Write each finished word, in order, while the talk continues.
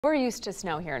We're used to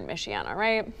snow here in Michiana,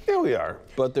 right? Yeah, we are.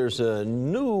 But there's a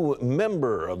new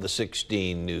member of the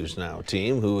 16 News Now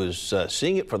team who is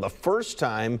seeing it for the first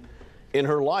time in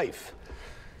her life.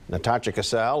 Natasha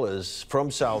Casal is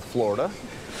from South Florida.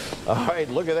 All right,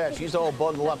 look at that. She's all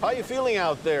bundled up. How you feeling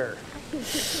out there?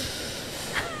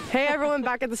 Hey everyone,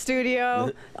 back at the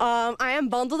studio. I am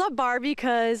bundled up Barbie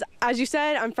because, as you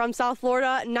said, I'm from South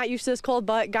Florida, not used to this cold,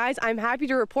 but guys, I'm happy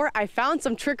to report I found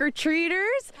some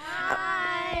trick-or-treaters.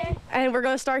 Hi! And we're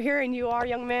gonna start here, and you are,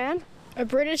 young man? A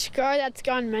British guy that's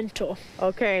gone mental.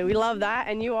 Okay, we love that.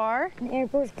 And you are? An Air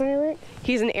Force pilot.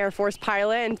 He's an Air Force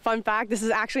pilot, and fun fact, this is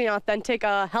actually an authentic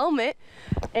helmet.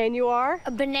 And you are?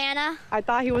 A banana. I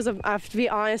thought he was, I have to be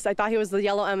honest, I thought he was the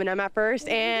yellow M&M at first.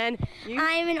 And you?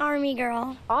 I'm an Army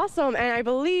girl. Awesome, and I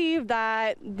believe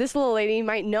that this little lady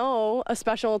might know a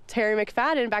special Terry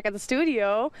McFadden back at the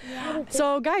studio. Yeah.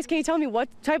 So guys, can you tell me what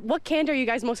candy are you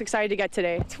guys most excited to get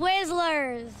today?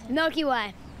 Twizzlers. Milky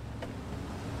Way.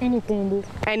 Any candy.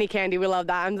 Any candy, we love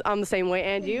that. I'm the same way.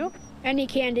 And you? Any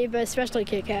candy, but especially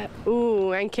Kit Kat.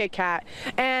 Ooh, and Kit Kat.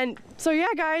 And so yeah,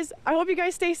 guys, I hope you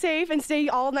guys stay safe and stay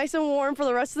all nice and warm for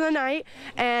the rest of the night.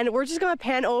 And we're just gonna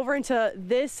pan over into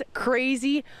this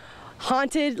crazy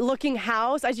haunted looking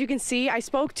house. As you can see, I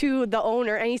spoke to the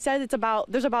owner and he said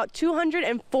there's about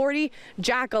 240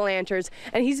 jack-o'-lanterns,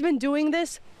 and he's been doing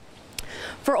this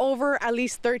for over at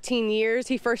least 13 years.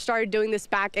 He first started doing this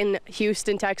back in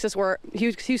Houston, Texas,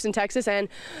 and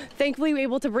thankfully we were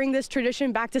able to bring this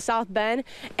tradition back to South Bend.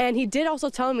 And he did also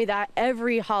tell me that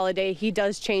every holiday he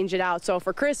does change it out. So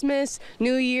for Christmas,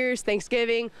 New Year's,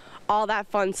 Thanksgiving, all that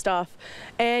fun stuff.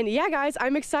 And yeah, guys,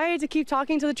 I'm excited to keep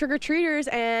talking to the trick-or-treaters,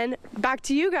 and back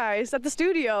to you guys at the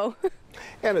studio.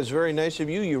 And it's very nice of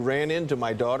you. You ran into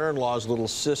my daughter-in-law's little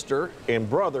sister and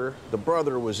brother. The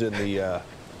brother was in the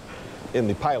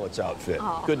pilot's outfit.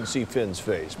 Oh. Couldn't see Finn's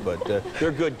face, but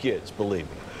they're good kids, believe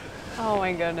me. Oh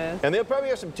my goodness. And they'll probably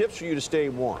have some tips for you to stay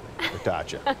warm,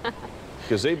 Natasha,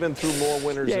 because they've been through more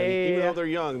winters, even though they're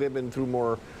young, they've been through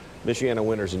more Michiana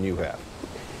winters than you have.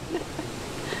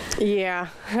 Yeah,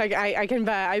 I can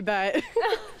bet, I bet.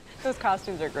 Those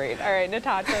costumes are great. All right,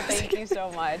 Natasha, thank you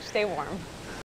so much. Stay warm.